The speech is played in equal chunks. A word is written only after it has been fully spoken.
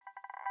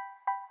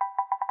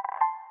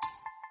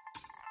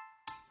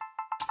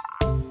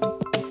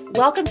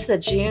Welcome to the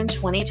June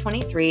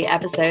 2023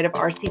 episode of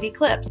RCV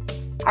Clips,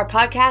 our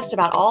podcast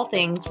about all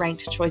things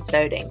ranked choice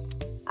voting.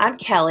 I'm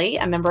Kelly,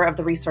 a member of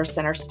the Resource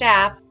Center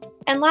staff,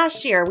 and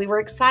last year we were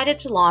excited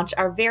to launch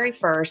our very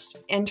first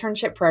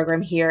internship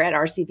program here at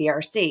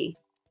RCVRC.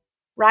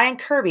 Ryan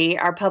Kirby,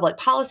 our public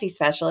policy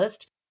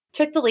specialist,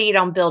 took the lead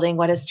on building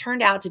what has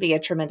turned out to be a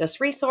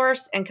tremendous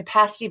resource and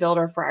capacity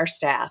builder for our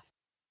staff.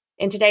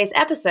 In today's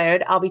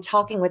episode, I'll be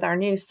talking with our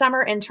new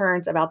summer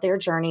interns about their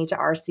journey to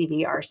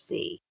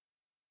RCVRC.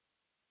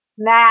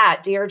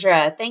 Matt,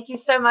 Deirdre, thank you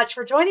so much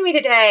for joining me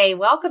today.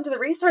 Welcome to the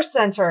Resource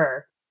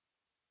Center.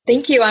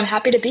 Thank you. I'm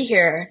happy to be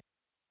here.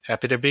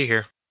 Happy to be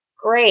here.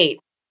 Great.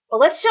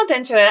 Well, let's jump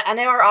into it. I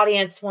know our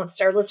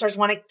listeners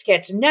want to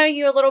get to know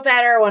you a little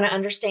better, want to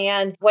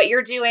understand what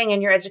you're doing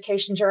in your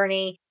education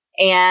journey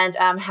and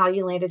how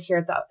you landed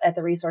here at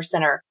the Resource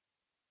Center.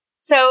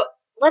 So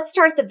let's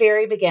start at the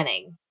very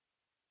beginning.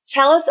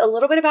 Tell us a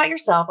little bit about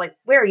yourself, like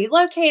where are you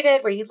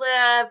located, where you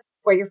live,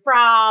 where you're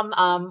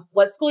from,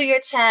 what school you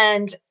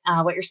attend,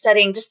 what you're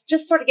studying,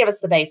 just sort of give us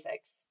the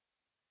basics.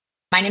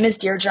 My name is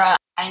Deirdre.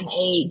 I'm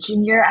a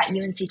junior at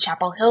UNC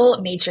Chapel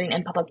Hill, majoring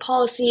in public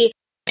policy,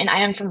 and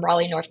I am from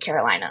Raleigh, North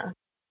Carolina.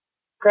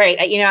 Great.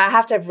 I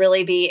have to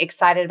really be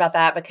excited about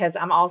that because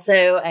I'm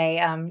also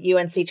a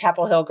UNC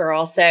Chapel Hill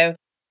girl. So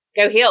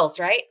go Heels,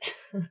 right?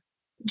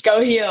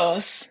 Go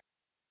Heels.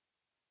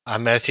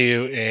 I'm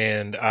Matthew,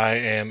 and I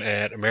am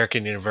at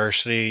American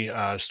University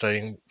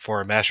studying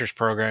for a master's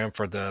program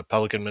for the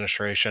public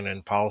administration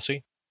and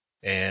policy,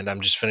 and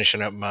I'm just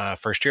finishing up my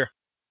first year.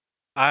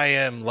 I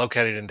am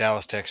located in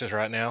Dallas, Texas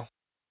right now.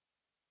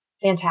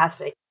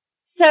 Fantastic.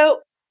 So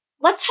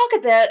let's talk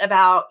a bit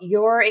about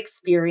your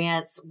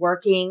experience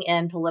working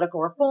in political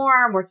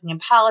reform, working in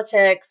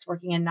politics,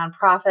 working in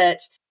nonprofit.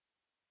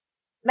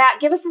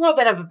 Matt, give us a little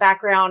bit of a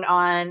background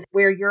on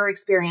where your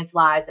experience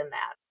lies in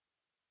that.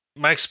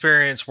 My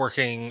experience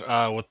working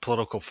with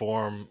political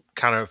reform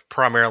kind of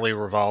primarily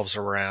revolves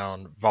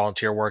around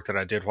volunteer work that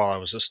I did while I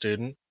was a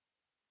student.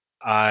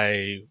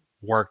 I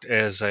worked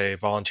as a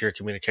volunteer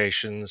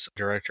communications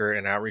director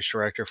and outreach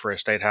director for a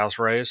state house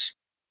race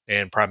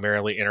and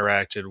primarily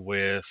interacted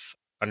with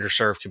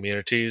underserved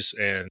communities.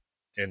 And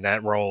in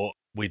that role,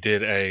 we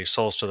did a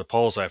Souls to the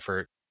Polls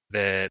effort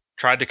that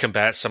tried to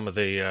combat some of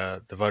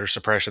the voter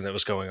suppression that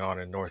was going on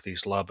in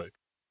Northeast Lubbock.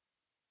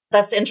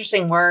 That's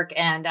interesting work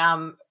and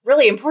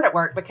really important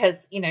work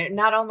because,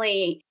 not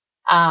only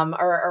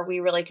are we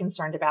really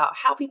concerned about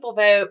how people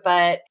vote,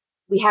 but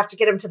we have to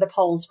get them to the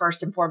polls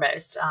first and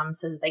foremost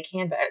so that they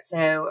can vote.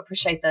 So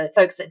appreciate the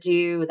folks that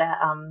do the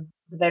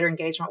voter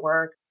engagement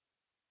work.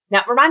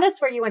 Now, remind us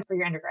where you went for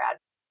your undergrad.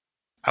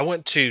 I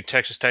went to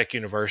Texas Tech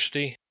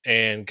University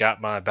and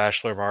got my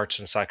Bachelor of Arts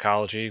in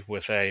Psychology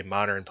with a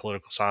minor in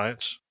Political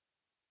Science.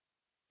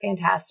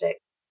 Fantastic.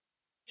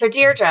 So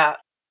Deirdre,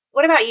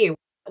 what about you?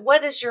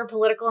 What is your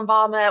political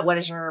involvement? What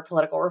is your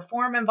political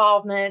reform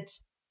involvement?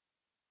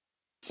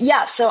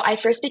 Yeah, so I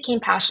first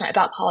became passionate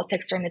about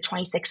politics during the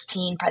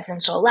 2016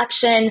 presidential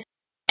election,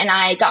 and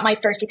I got my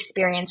first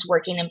experience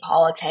working in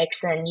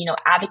politics and,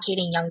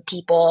 advocating young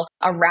people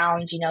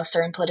around,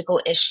 certain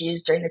political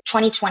issues during the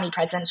 2020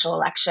 presidential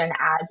election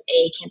as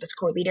a campus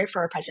core leader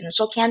for a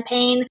presidential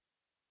campaign.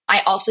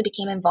 I also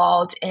became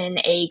involved in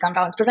a gun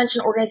violence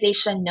prevention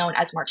organization known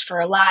as March for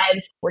Our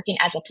Lives, working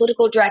as a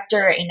political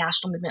director, a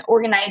national movement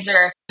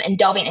organizer, and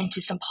delving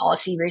into some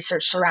policy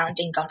research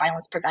surrounding gun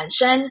violence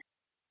prevention.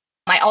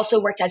 I also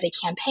worked as a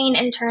campaign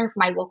intern for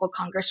my local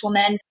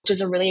congresswoman, which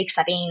was a really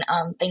exciting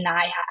thing that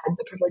I had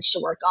the privilege to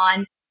work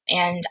on.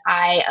 And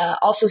I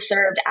also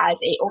served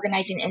as a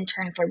organizing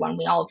intern for When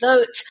We All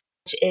Vote,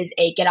 which is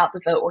a Get Out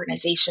the Vote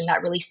organization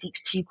that really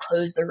seeks to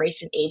close the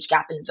race and age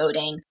gap in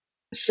voting.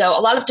 So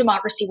a lot of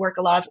democracy work,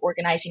 a lot of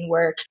organizing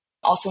work,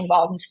 also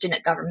involved in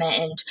student government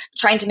and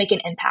trying to make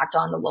an impact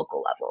on the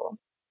local level.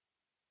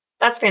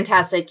 That's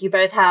fantastic. You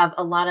both have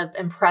a lot of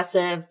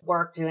impressive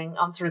work doing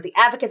on sort of the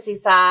advocacy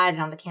side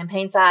and on the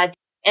campaign side.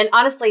 And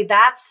honestly,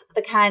 that's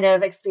the kind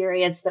of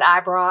experience that I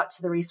brought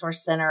to the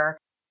Resource Center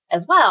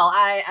as well.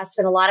 I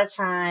spent a lot of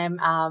time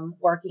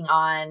working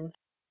on,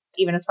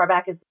 even as far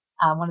back as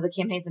one of the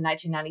campaigns in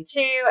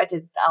 1992. I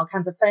did all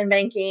kinds of phone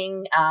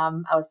banking.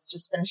 I was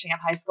just finishing up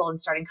high school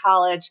and starting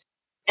college.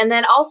 And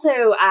then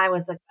also I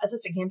was an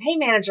assistant campaign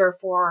manager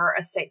for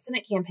a state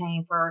Senate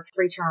campaign for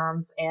 3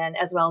 terms, and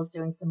as well as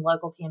doing some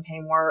local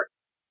campaign work.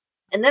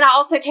 And then I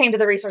also came to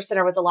the Resource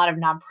Center with a lot of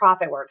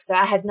nonprofit work. So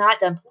I had not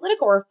done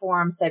political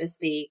reform, so to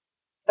speak,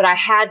 but I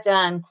had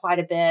done quite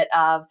a bit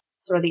of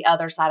sort of the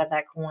other side of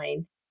that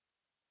coin.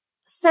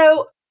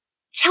 So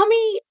tell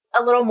me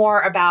a little more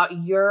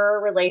about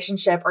your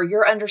relationship or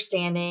your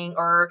understanding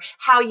or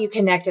how you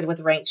connected with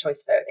ranked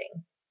choice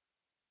voting.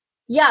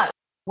 Yeah.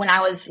 When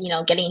I was,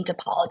 getting into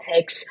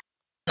politics,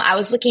 I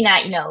was looking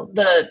at,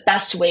 the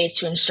best ways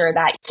to ensure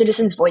that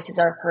citizens' voices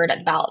are heard at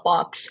the ballot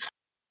box.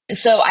 And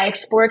so I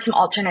explored some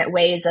alternate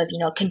ways of,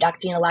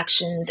 conducting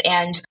elections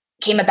and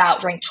came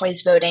about ranked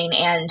choice voting.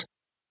 And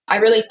I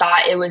really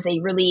thought it was a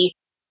really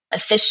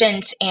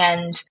efficient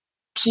and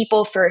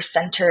people-first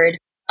centered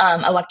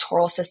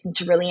electoral system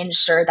to really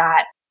ensure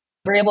that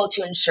we're able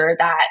to ensure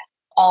that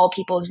all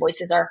people's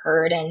voices are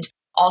heard, and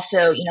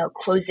also,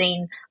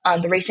 closing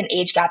the race and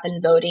age gap in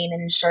voting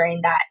and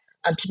ensuring that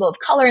people of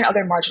color and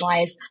other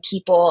marginalized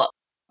people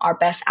are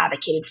best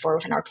advocated for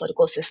within our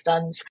political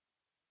systems.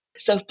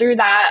 So through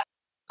that,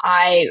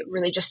 I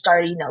really just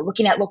started,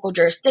 looking at local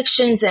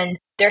jurisdictions and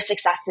their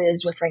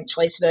successes with ranked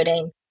choice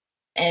voting,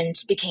 and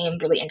became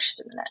really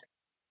interested in it.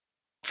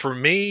 For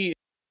me,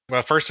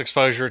 my first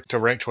exposure to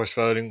ranked choice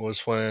voting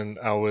was when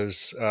I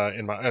was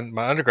in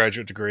my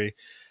undergraduate degree.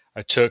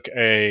 I took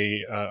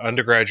a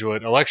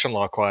undergraduate election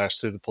law class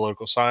through the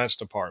political science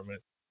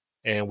department,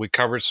 and we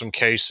covered some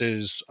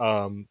cases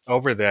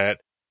over that.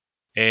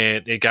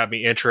 And it got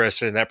me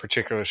interested in that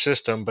particular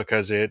system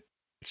because it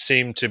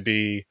seemed to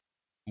be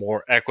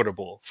more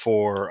equitable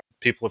for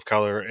people of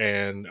color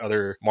and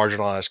other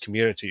marginalized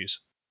communities.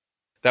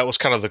 That was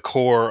kind of the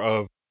core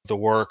of the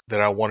work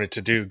that I wanted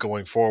to do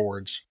going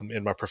forwards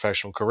in my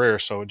professional career.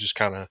 So it just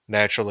kind of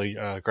naturally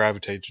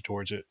gravitated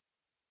towards it.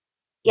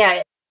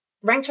 Yeah.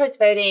 Ranked choice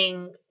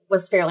voting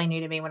was fairly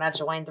new to me when I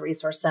joined the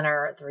Resource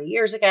Center 3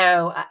 years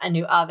ago. I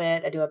knew of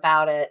it, I knew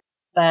about it,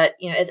 but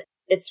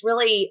it's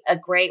really a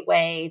great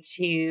way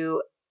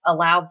to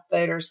allow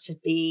voters to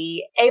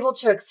be able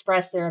to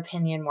express their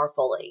opinion more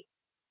fully.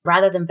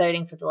 Rather than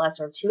voting for the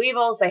lesser of two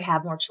evils, they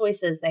have more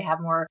choices. They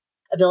have more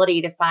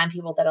ability to find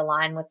people that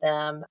align with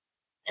them.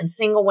 And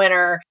single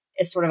winner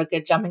is sort of a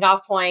good jumping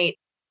off point.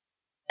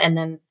 And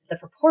then the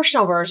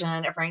proportional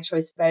version of ranked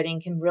choice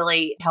voting can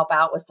really help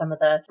out with some of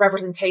the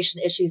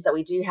representation issues that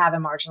we do have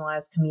in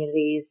marginalized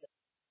communities,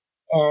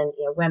 and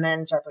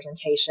women's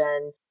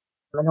representation,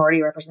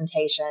 minority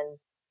representation,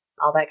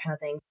 all that kind of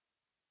thing.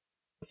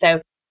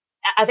 So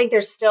I think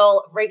there's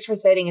still ranked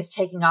choice voting is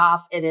taking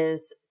off. It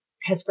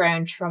has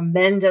grown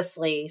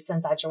tremendously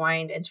since I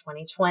joined in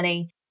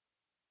 2020,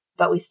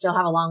 but we still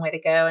have a long way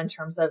to go in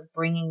terms of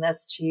bringing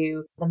this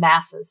to the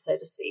masses, so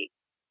to speak.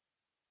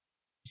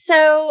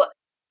 So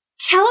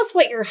tell us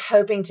what you're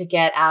hoping to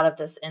get out of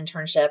this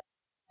internship.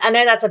 I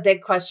know that's a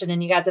big question,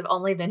 and you guys have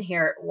only been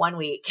here 1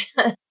 week.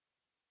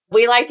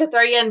 We like to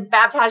throw you in,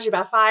 baptize you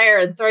by fire,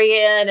 and throw you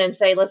in and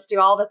say, let's do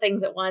all the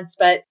things at once.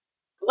 But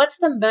what's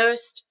the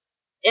most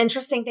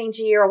interesting thing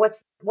to you, or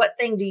what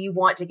thing do you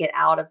want to get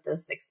out of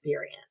this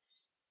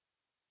experience?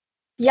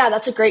 Yeah,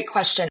 that's a great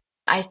question.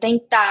 I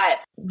think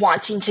that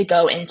wanting to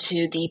go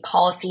into the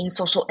policy and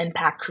social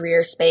impact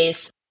career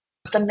space,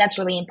 something that's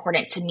really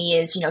important to me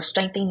is,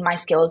 strengthening my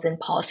skills in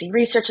policy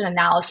research and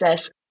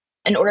analysis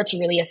in order to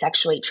really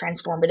effectuate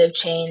transformative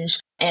change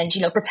and,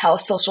 propel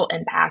social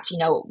impact,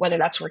 whether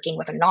that's working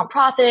with a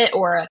nonprofit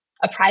or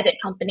a private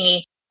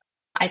company.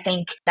 I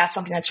think that's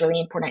something that's really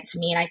important to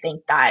me. And I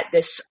think that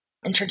this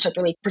internship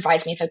really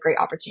provides me with a great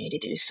opportunity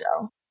to do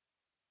so.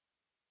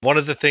 One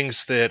of the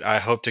things that I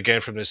hope to gain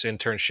from this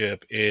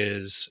internship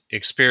is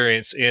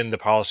experience in the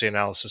policy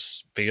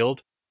analysis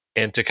field,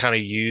 and to kind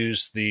of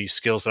use the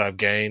skills that I've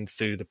gained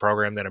through the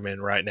program that I'm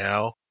in right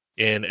now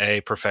in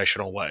a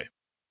professional way.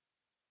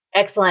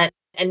 Excellent.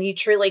 And you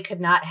truly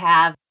could not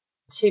have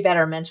two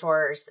better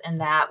mentors in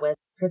that, with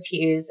Chris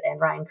Hughes and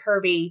Ryan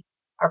Kirby.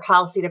 Our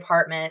policy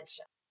department,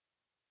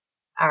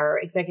 our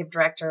executive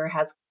director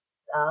has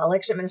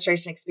election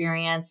administration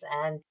experience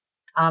and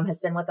has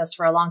been with us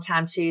for a long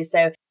time too.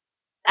 So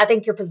I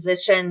think you're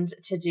positioned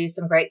to do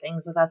some great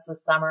things with us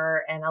this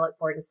summer. And I look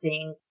forward to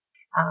seeing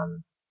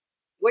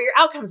what your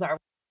outcomes are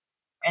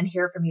and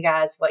hear from you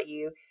guys what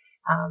you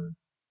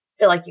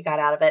feel like you got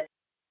out of it.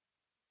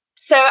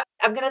 So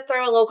I'm going to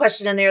throw a little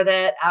question in there,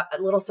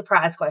 a little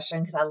surprise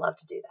question, because I love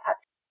to do that.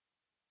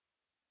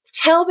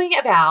 Tell me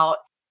about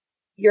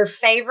your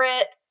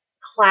favorite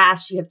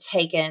class you have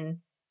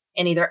taken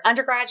in either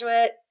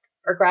undergraduate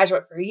or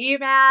graduate for you,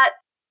 Matt,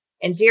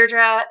 and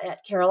Deirdre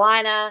at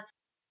Carolina.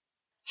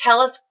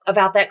 Tell us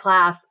about that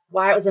class,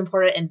 why it was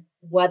important, and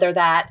whether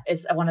that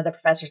is one of the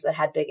professors that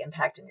had big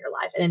impact in your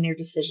life and in your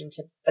decision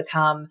to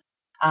become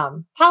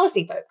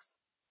policy folks.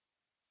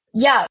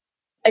 Yeah.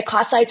 A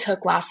class I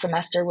took last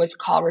semester was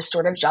called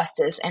Restorative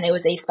Justice, and it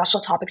was a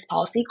special topics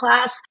policy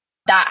class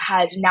that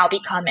has now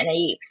become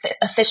an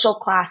official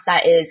class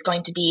that is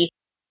going to be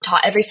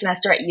taught every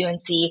semester at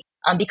UNC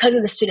because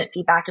of the student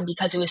feedback and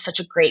because it was such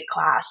a great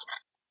class.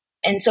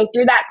 And so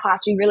through that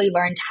class, we really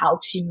learned how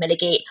to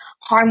mitigate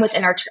harm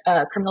within our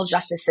criminal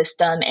justice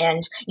system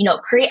and,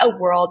 create a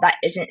world that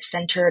isn't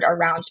centered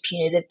around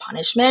punitive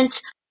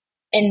punishment.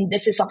 And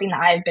this is something that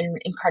I've been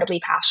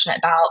incredibly passionate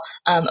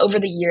about over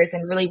the years,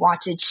 and really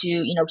wanted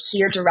to,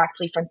 hear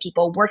directly from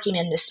people working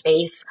in this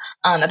space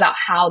about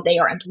how they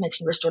are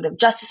implementing restorative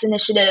justice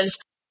initiatives.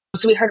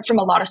 So we heard from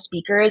a lot of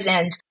speakers,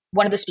 and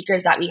one of the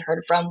speakers that we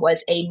heard from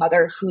was a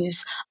mother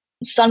whose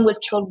son was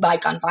killed by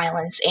gun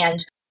violence.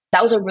 And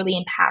that was a really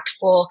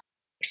impactful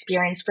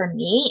experience for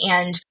me.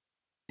 And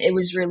it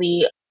was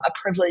really a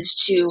privilege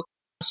to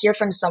hear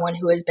from someone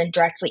who has been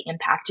directly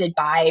impacted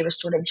by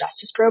restorative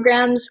justice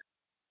programs.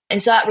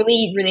 And so that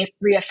really, really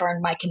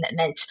reaffirmed my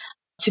commitment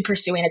to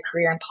pursuing a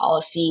career in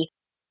policy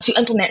to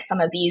implement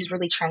some of these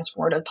really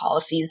transformative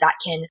policies that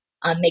can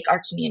make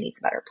our communities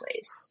a better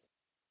place.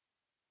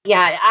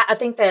 Yeah, I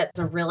think that's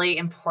a really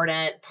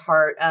important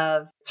part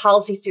of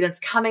policy students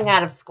coming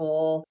out of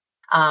school,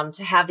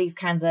 to have these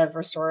kinds of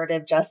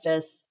restorative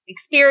justice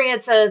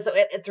experiences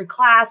through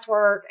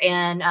classwork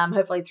and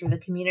hopefully through the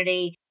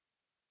community.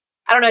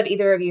 I don't know if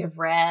either of you have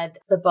read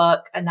the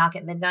book A Knock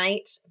at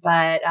Midnight,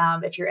 but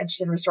if you're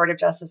interested in restorative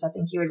justice, I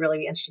think you would really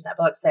be interested in that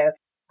book. So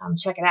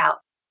check it out.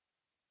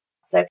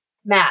 So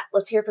Matt,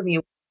 let's hear from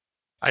you.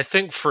 I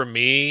think for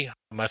me,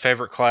 my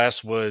favorite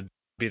class would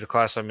be the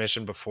class I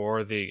mentioned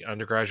before, the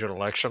undergraduate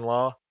election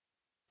law.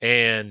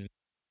 And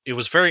it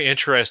was very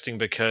interesting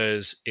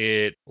because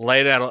it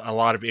laid out a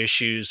lot of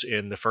issues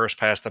in the first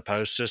past the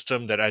post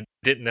system that I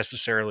didn't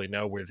necessarily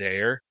know were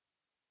there,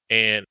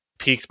 and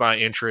piqued my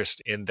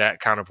interest in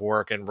that kind of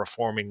work and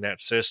reforming that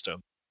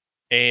system.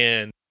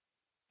 And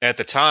at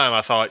the time,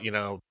 I thought,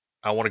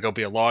 I want to go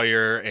be a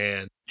lawyer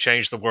and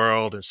change the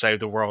world and save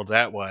the world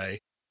that way.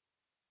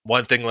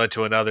 One thing led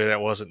to another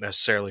that wasn't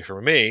necessarily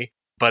for me,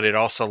 but it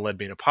also led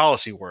me to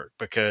policy work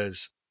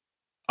because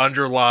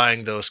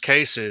underlying those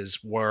cases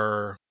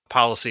were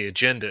policy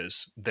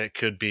agendas that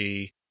could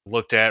be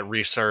looked at,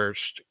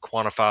 researched,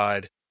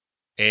 quantified,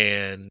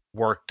 and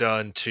work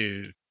done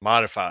to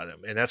modify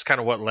them. And that's kind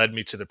of what led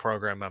me to the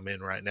program I'm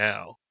in right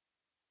now.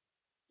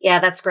 Yeah,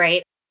 that's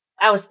great.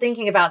 I was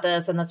thinking about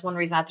this, and that's one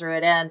reason I threw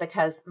it in,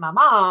 because my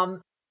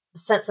mom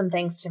sent some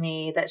things to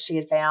me that she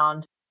had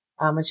found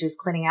when she was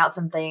cleaning out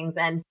some things.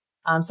 And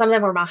some of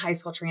them were my high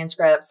school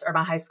transcripts or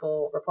my high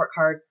school report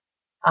cards.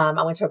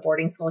 I went to a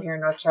boarding school here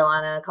in North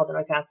Carolina called the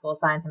North Carolina School of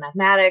Science and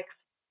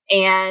Mathematics.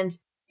 And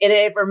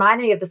it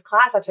reminded me of this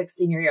class I took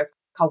senior year. It's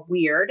called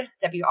WEIRD,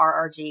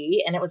 WRRG.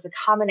 And it was a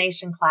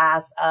combination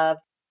class of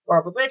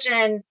world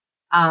religion,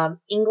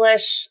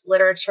 English,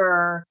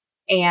 literature,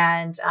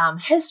 and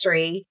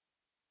history.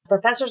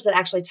 Professors that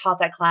actually taught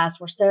that class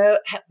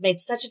made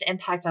such an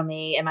impact on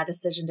me and my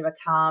decision to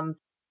become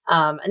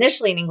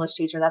initially an English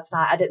teacher.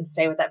 I didn't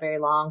stay with that very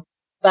long,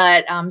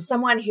 but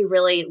someone who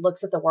really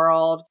looks at the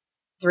world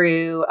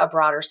through a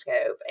broader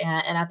scope.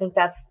 And I think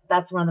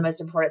that's one of the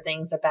most important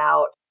things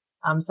about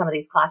some of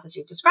these classes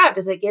you've described,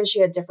 is it gives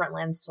you a different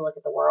lens to look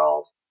at the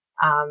world,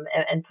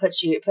 and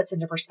puts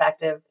into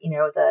perspective,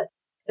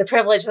 the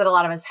privilege that a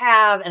lot of us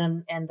have,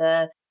 and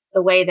the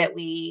way that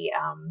we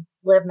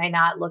live may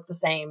not look the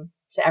same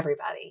to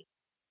everybody.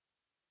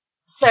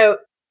 So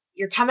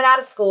you're coming out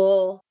of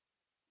school,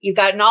 you've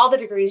gotten all the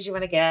degrees you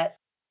want to get.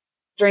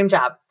 Dream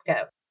job, go.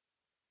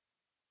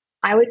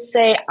 I would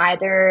say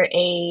either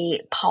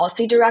a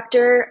policy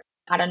director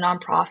at a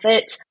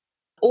nonprofit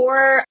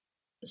or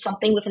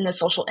something within the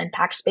social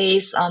impact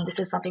space. This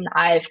is something that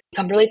I've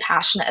become really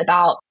passionate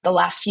about the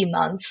last few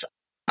months.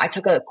 I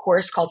took a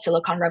course called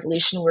Silicon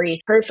Revolution, where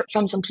we heard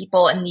from some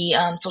people in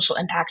the social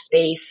impact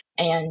space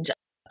and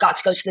got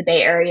to go to the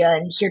Bay Area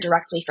and hear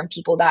directly from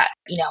people that,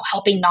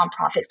 helping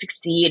nonprofits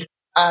succeed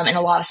in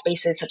a lot of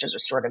spaces such as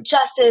restorative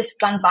justice,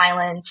 gun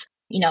violence,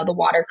 the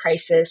water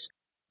crisis.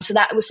 So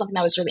that was something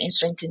that was really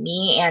interesting to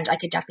me, and I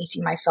could definitely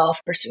see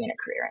myself pursuing a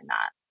career in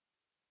that.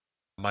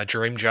 My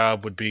dream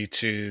job would be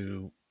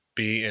to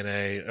be in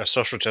a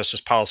social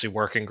justice policy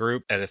working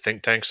group at a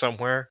think tank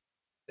somewhere.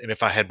 And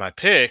if I had my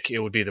pick,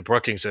 it would be the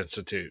Brookings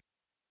Institute.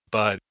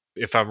 But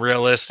if I'm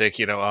realistic,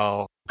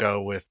 I'll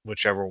go with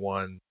whichever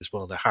one is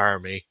willing to hire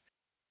me,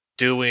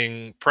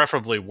 doing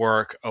preferably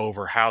work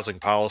over housing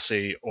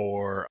policy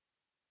or,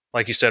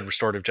 like you said,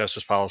 restorative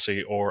justice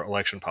policy or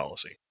election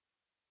policy.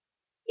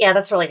 Yeah,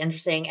 that's really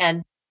interesting.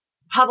 And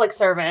public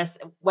service,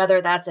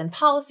 whether that's in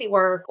policy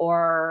work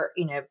or,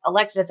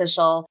 elected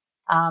official,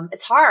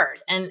 it's hard.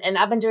 And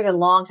I've been doing it a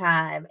long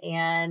time,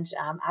 and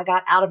I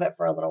got out of it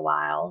for a little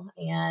while.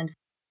 And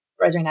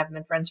Rosemary and I have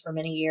been friends for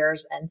many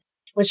years. And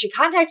when she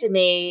contacted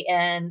me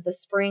in the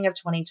spring of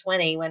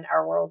 2020, when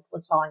our world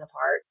was falling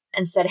apart,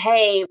 and said,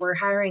 "Hey, we're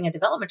hiring a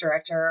development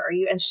director. Are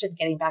you interested in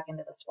getting back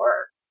into this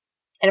work?"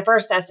 And at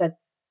first I said,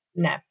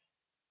 "No,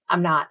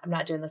 I'm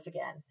not doing this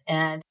again."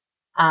 And,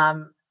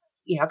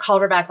 I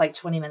called her back like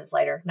 20 minutes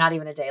later, not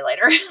even a day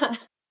later.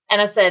 And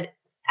I said,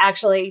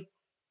 "Actually,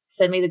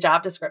 send me the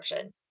job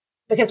description."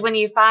 Because when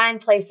you find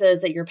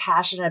places that you're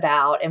passionate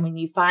about, and when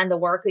you find the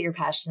work that you're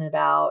passionate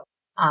about,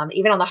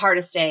 even on the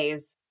hardest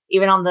days,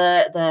 even on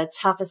the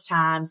toughest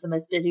times, the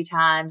most busy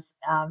times,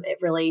 it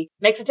really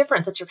makes a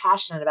difference that you're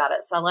passionate about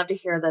it. So I love to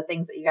hear the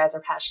things that you guys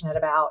are passionate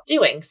about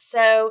doing.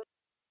 So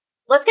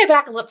let's go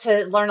back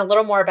to learn a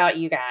little more about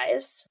you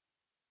guys.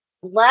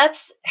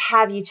 Let's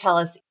have you tell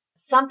us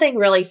something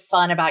really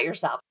fun about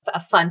yourself, a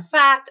fun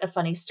fact, a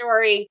funny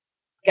story.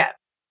 Go.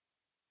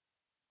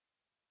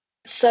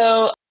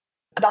 So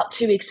about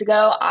 2 weeks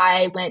ago,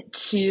 I went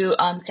to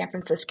San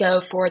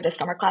Francisco for the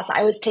summer class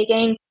I was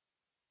taking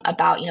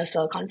about,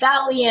 Silicon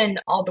Valley and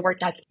all the work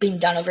that's being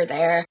done over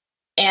there.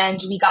 And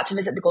we got to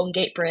visit the Golden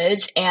Gate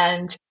Bridge,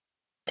 and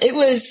it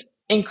was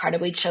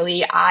incredibly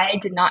chilly. I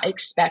did not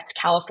expect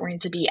California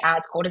to be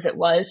as cold as it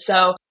was.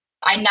 So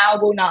I now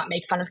will not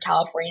make fun of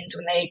Californians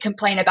when they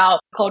complain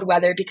about cold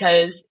weather,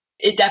 because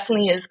it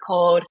definitely is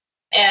cold.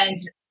 And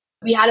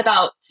we had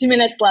about 2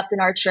 minutes left in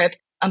our trip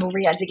before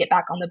we had to get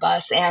back on the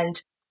bus. And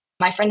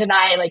My friend and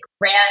I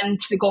ran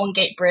to the Golden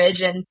Gate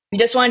Bridge, and we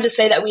just wanted to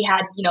say that we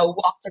had,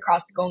 walked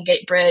across the Golden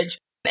Gate Bridge,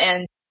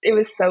 and it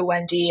was so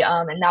windy.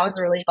 And that was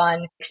a really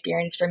fun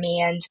experience for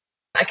me. And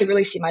I could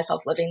really see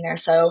myself living there.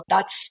 So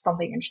that's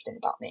something interesting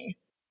about me.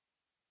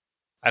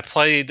 I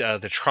played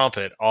the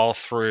trumpet all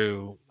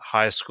through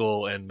high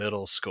school and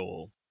middle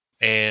school.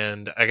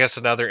 And I guess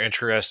another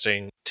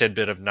interesting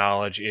tidbit of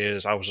knowledge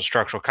is I was a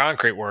structural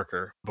concrete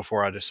worker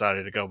before I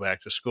decided to go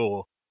back to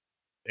school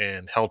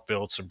and help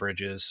build some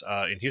bridges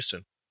in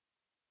Houston.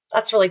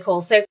 That's really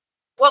cool. So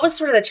what was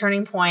sort of the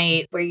turning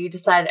point where you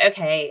decided,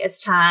 okay,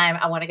 it's time,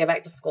 I want to go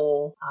back to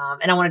school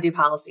and I want to do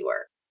policy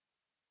work?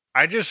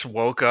 I just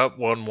woke up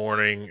one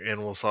morning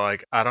and was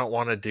like, I don't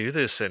want to do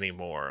this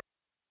anymore.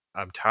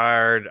 I'm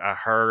tired. I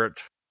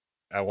hurt.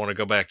 I want to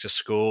go back to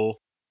school.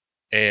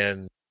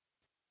 And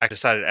I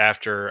decided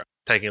after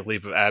taking a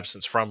leave of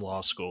absence from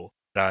law school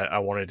that I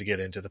wanted to get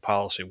into the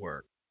policy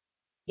work.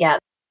 Yeah.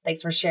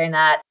 Thanks for sharing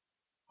that.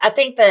 I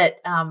think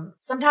that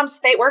sometimes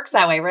fate works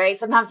that way, right?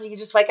 Sometimes you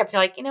just wake up and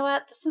you're like, you know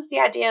what? This is the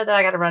idea that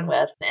I got to run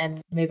with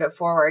and move it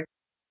forward.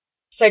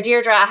 So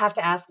Deirdre, I have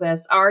to ask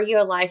this. Are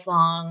you a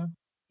lifelong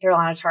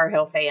Carolina Tar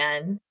Heel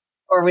fan?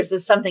 Or was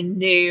this something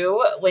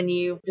new when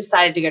you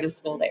decided to go to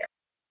school there?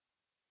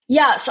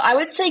 Yeah, so I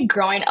would say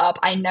growing up,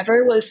 I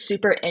never was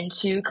super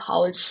into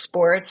college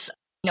sports.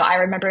 I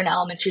remember in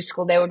elementary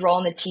school, they would roll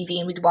on the TV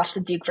and we'd watch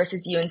the Duke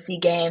versus UNC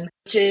game,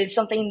 which is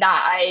something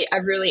that I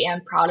really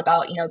am proud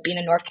about, being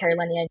a North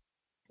Carolinian.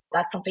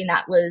 That's something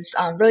that was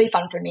really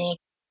fun for me.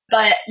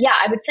 But yeah,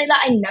 I would say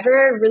that I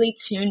never really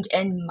tuned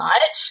in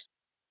much,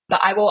 but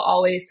I will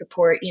always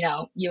support,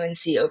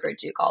 UNC over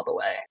Duke all the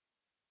way.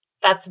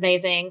 That's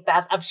amazing.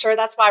 I'm sure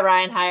that's why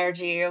Ryan hired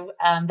you,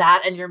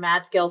 that and your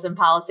math skills in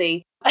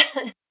policy.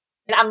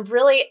 And I'm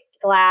really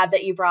glad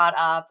that you brought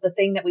up the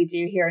thing that we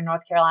do here in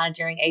North Carolina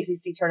during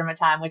ACC tournament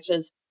time, which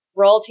is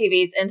roll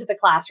TVs into the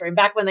classroom.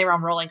 Back when they were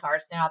on rolling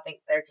carts, now I think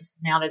they're just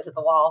mounted to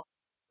the wall.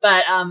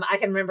 But I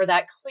can remember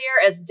that clear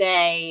as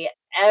day.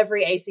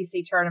 Every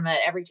ACC tournament,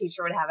 every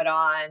teacher would have it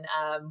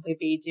on. We'd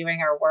be doing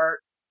our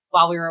work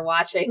while we were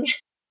watching.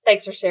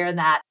 Thanks for sharing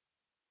that.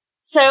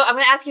 So I'm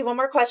going to ask you one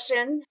more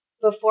question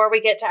before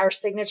we get to our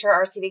signature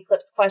RCV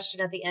Clips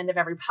question at the end of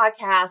every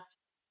podcast.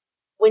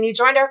 When you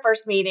joined our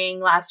first meeting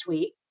last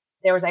week,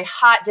 there was a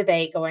hot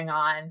debate going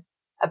on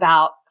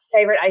about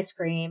favorite ice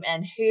cream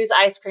and whose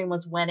ice cream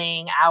was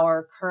winning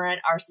our current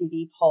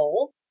RCV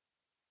poll.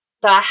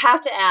 So I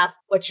have to ask,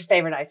 what's your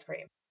favorite ice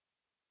cream?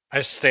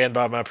 I stand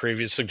by my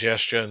previous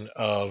suggestion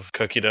of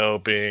cookie dough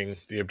being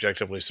the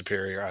objectively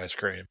superior ice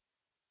cream.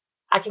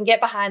 I can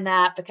get behind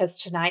that because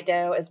Tonight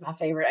Dough is my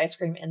favorite ice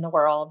cream in the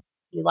world.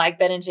 If you like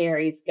Ben &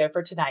 Jerry's, go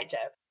for Tonight Dough.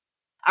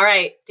 All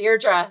right,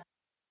 Deirdre.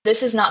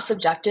 This is not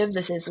subjective.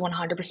 This is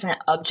 100%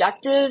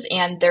 objective,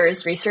 and there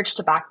is research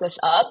to back this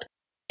up.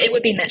 It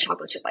would be mint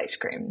chocolate chip ice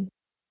cream.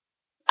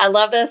 I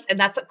love this, and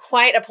that's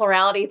quite a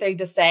plurality thing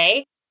to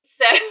say.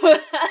 So,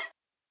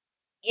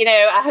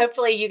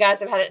 hopefully you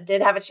guys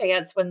did have a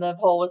chance when the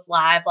poll was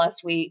live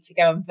last week to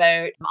go and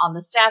vote on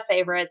the staff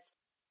favorites.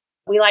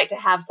 We like to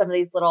have some of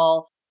these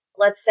little,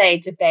 let's say,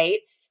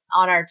 debates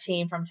on our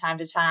team from time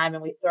to time,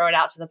 and we throw it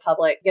out to the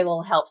public, get a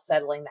little help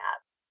settling that.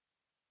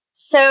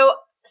 So,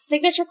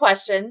 signature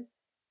question.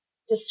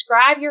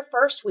 Describe your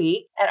first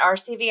week at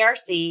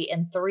RCVRC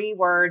in 3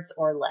 words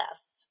or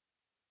less.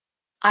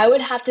 I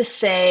would have to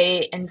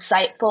say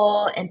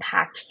insightful,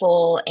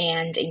 impactful,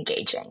 and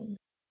engaging.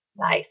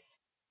 Nice.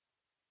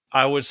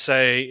 I would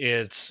say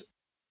it's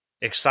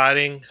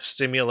exciting,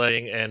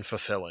 stimulating, and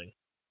fulfilling.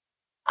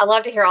 I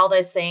love to hear all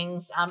those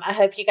things. I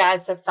hope you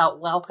guys have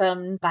felt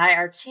welcomed by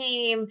our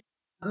team.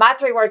 My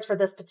 3 words for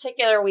this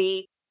particular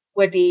week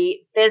would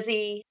be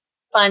busy,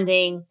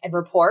 funding, and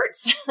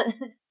reports.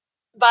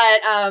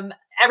 But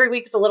every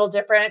week's a little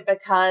different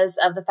because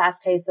of the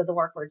fast pace of the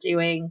work we're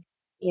doing.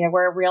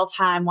 We're real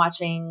time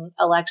watching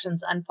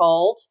elections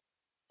unfold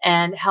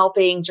and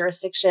helping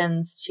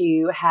jurisdictions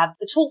to have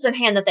the tools in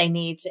hand that they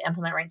need to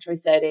implement ranked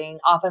choice voting,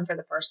 often for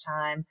the first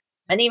time,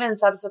 and even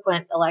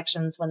subsequent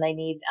elections when they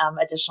need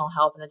additional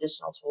help and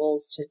additional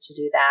tools to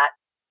do that.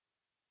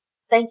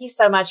 Thank you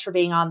so much for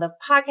being on the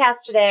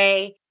podcast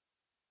today.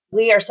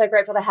 We are so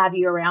grateful to have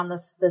you around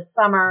this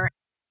summer.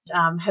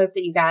 Hope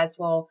that you guys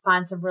will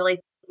find some really,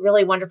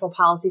 really wonderful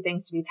policy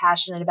things to be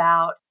passionate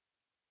about.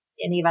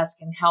 Any of us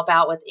can help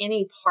out with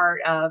any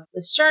part of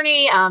this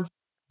journey.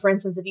 For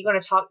instance, if you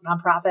want to talk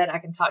nonprofit, I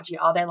can talk to you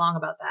all day long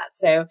about that.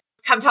 So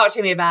come talk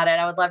to me about it.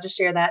 I would love to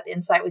share that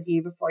insight with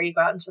you before you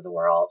go out into the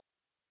world.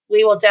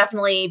 We will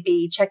definitely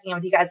be checking in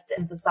with you guys at the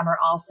end of the summer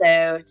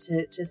also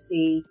to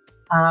see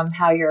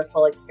how your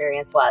full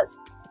experience was.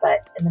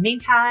 But in the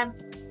meantime,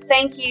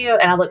 thank you.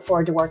 And I look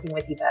forward to working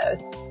with you both.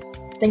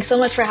 Thanks so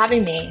much for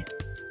having me.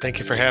 Thank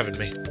you for having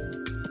me.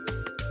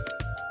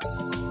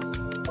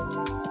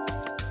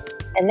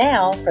 And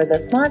now for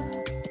this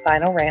month's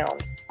Final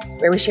Round,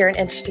 where we share an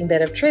interesting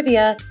bit of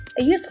trivia,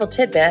 a useful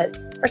tidbit,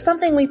 or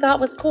something we thought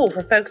was cool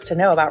for folks to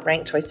know about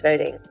ranked choice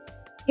voting.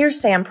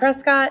 Here's Sam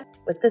Prescott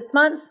with this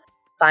month's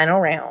Final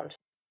Round.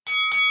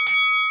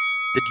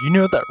 Did you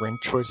know that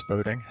ranked choice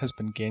voting has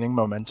been gaining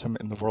momentum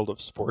in the world of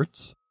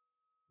sports?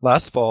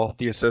 Last fall,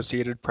 the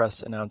Associated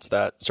Press announced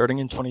that, starting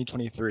in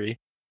 2023,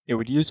 it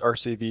would use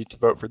RCV to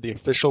vote for the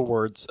official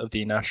awards of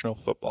the National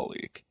Football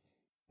League.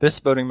 This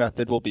voting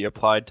method will be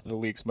applied to the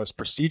league's most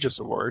prestigious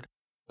award,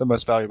 the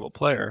Most Valuable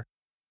Player,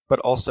 but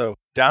also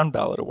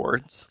down-ballot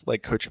awards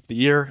like Coach of the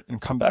Year and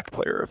Comeback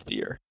Player of the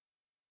Year.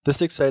 This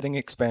exciting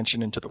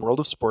expansion into the world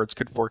of sports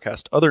could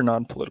forecast other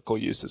non-political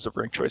uses of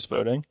ranked choice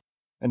voting,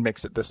 and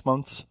makes it this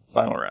month's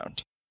final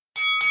round.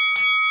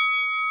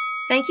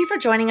 Thank you for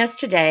joining us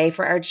today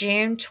for our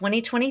June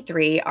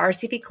 2023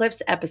 RCV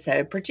Clips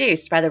episode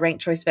produced by the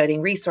Ranked Choice Voting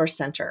Resource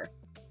Center.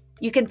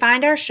 You can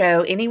find our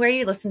show anywhere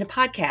you listen to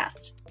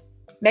podcasts.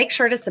 Make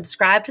sure to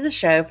subscribe to the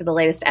show for the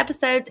latest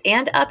episodes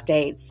and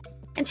updates,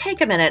 and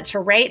take a minute to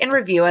rate and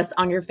review us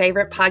on your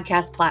favorite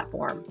podcast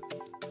platform.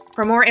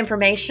 For more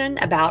information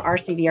about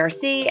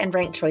RCVRC and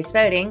ranked choice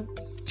voting,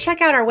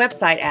 check out our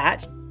website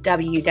at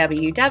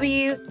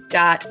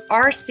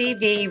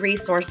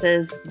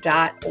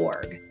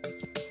www.rcvresources.org.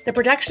 The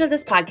production of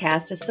this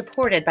podcast is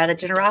supported by the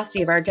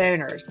generosity of our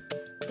donors.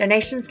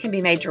 Donations can be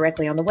made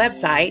directly on the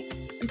website,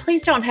 and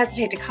please don't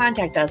hesitate to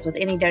contact us with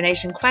any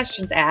donation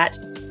questions at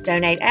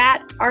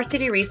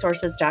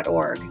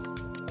donate@rcvresources.org.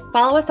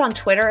 Follow us on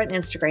Twitter and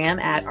Instagram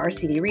at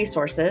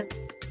RCVResources,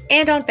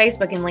 and on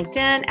Facebook and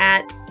LinkedIn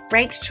at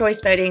Ranked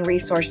Choice Voting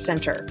Resource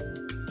Center.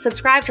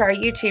 Subscribe to our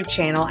YouTube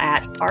channel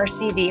at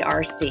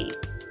RCVRC.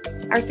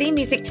 Our theme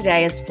music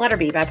today is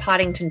Flutterby by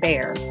Poddington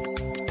Bear.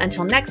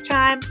 Until next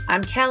time,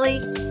 I'm Kelly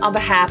on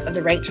behalf of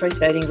the Ranked Choice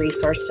Voting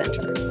Resource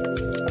Center.